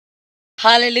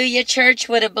Hallelujah, church.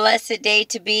 What a blessed day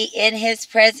to be in his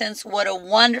presence. What a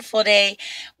wonderful day,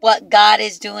 what God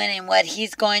is doing and what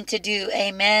he's going to do.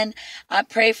 Amen. I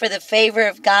pray for the favor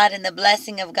of God and the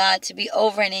blessing of God to be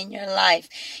over and in your life.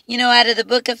 You know, out of the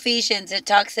book of Ephesians, it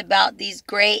talks about these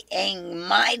great and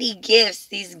mighty gifts,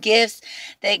 these gifts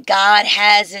that God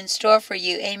has in store for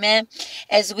you. Amen.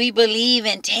 As we believe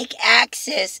and take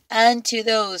access unto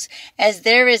those, as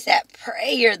there is that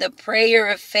prayer, the prayer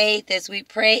of faith, as we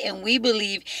pray and we believe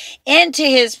into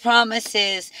his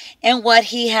promises and what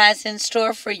he has in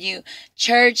store for you.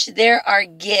 Church, there are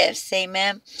gifts.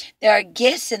 Amen. There are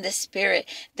gifts in the spirit.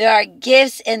 There are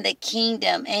gifts in the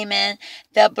kingdom. Amen.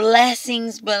 The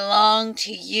blessings belong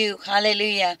to you.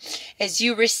 Hallelujah. As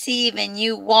you receive and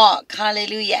you walk,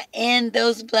 hallelujah, in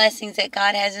those blessings that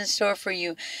God has in store for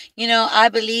you. You know, I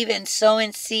believe in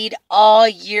sowing seed all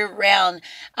year round.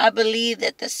 I believe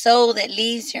that the soul that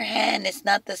leaves your hand is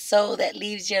not the soul that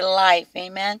leaves your life.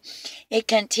 Amen. It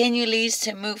continues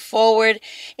to move forward.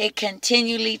 It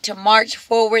continually to march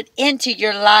forward into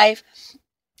your life.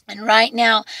 And right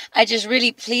now, I just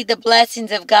really plead the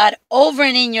blessings of God over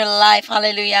and in your life,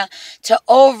 hallelujah, to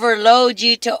overload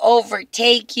you, to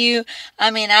overtake you.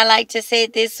 I mean, I like to say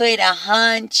it this way, to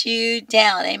hunt you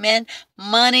down, amen.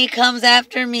 Money comes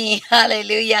after me,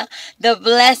 hallelujah. The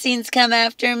blessings come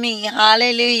after me,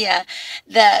 hallelujah.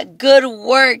 The good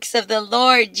works of the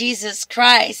Lord Jesus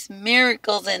Christ,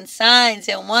 miracles and signs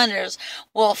and wonders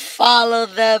will follow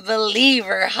the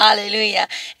believer, hallelujah.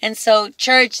 And so,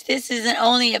 church, this isn't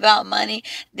only about money.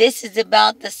 This is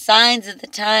about the signs of the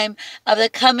time of the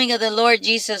coming of the Lord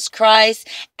Jesus Christ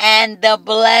and the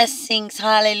blessings,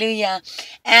 hallelujah,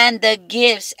 and the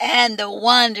gifts and the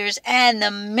wonders and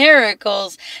the miracles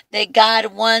that God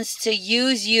wants to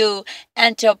use you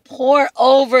and to pour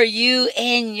over you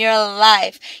in your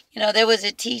life. You know, there was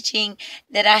a teaching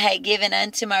that I had given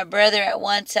unto my brother at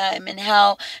one time, and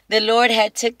how the Lord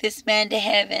had took this man to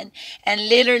heaven. And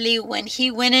literally when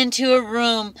he went into a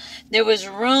room, there was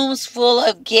rooms full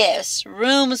of gifts,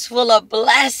 rooms full of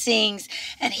blessings.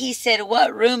 And he said,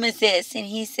 "What room is this?" And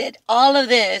he said, "All of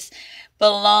this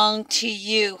belong to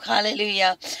you."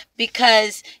 Hallelujah.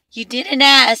 Because you didn't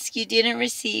ask, you didn't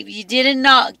receive, you didn't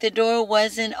knock, the door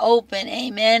wasn't open.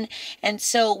 Amen. And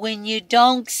so when you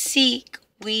don't seek,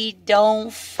 we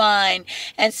don't find.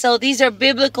 And so these are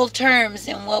biblical terms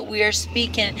in what we are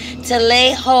speaking, to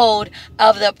lay hold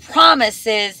of the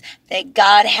promises that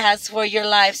God has for your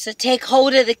life. So take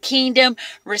hold of the kingdom,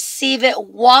 receive it,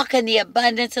 walk in the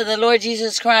abundance of the Lord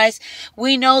Jesus Christ.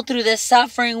 We know through the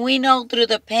suffering, we know through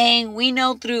the pain, we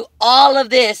know through all of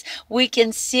this, we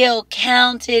can still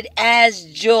count it as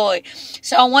joy.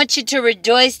 So I want you to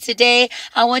rejoice today.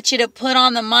 I want you to put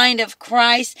on the mind of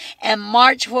Christ and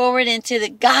march forward into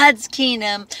the God's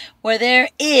kingdom, where there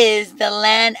is the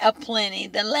land of plenty,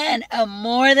 the land of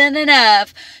more than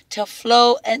enough to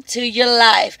flow into your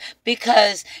life,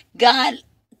 because God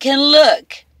can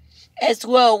look as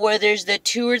well where there's the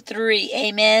 2 or 3.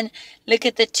 Amen. Look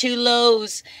at the 2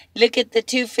 loaves. Look at the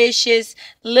 2 fishes.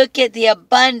 Look at the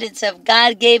abundance of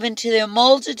God gave into the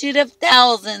multitude of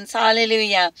thousands.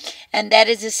 Hallelujah. And that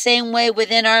is the same way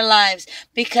within our lives,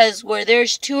 because where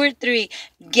there's 2 or 3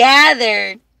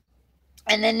 gathered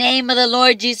in the name of the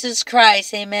Lord Jesus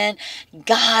Christ, amen,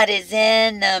 God is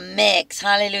in the mix.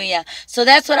 Hallelujah. So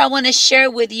that's what I want to share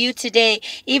with you today.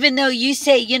 Even though you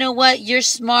say, you know what, you're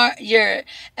smart, you're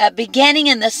beginning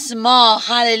in the small.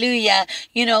 Hallelujah.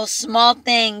 You know, small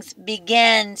things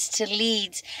begins to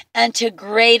lead unto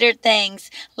greater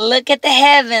things. Look at the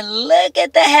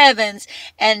heavens,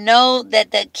 and know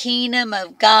that the kingdom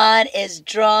of God is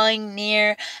drawing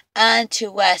near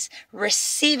unto us.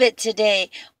 Receive it today.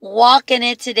 Walk in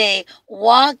it today.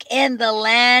 Walk in the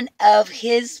land of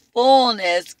his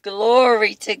fullness.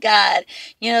 Glory to God.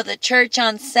 You know, the church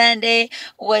on Sunday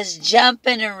was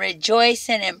jumping and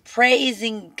rejoicing and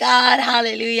praising God.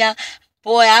 Hallelujah.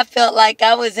 Boy, I felt like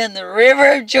I was in the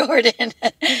river of Jordan,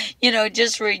 you know,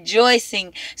 just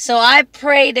rejoicing. So I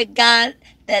pray to God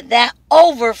that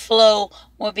overflow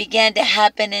will begin to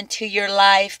happen into your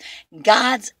life.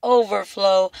 God's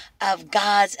overflow of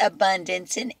God's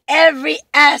abundance in every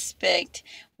aspect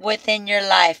within your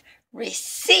life.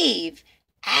 Receive,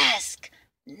 ask,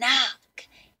 knock,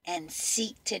 and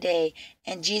seek today.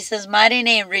 In Jesus' mighty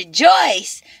name,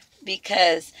 rejoice,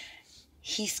 because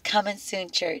he's coming soon,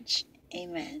 church.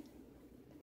 Amen.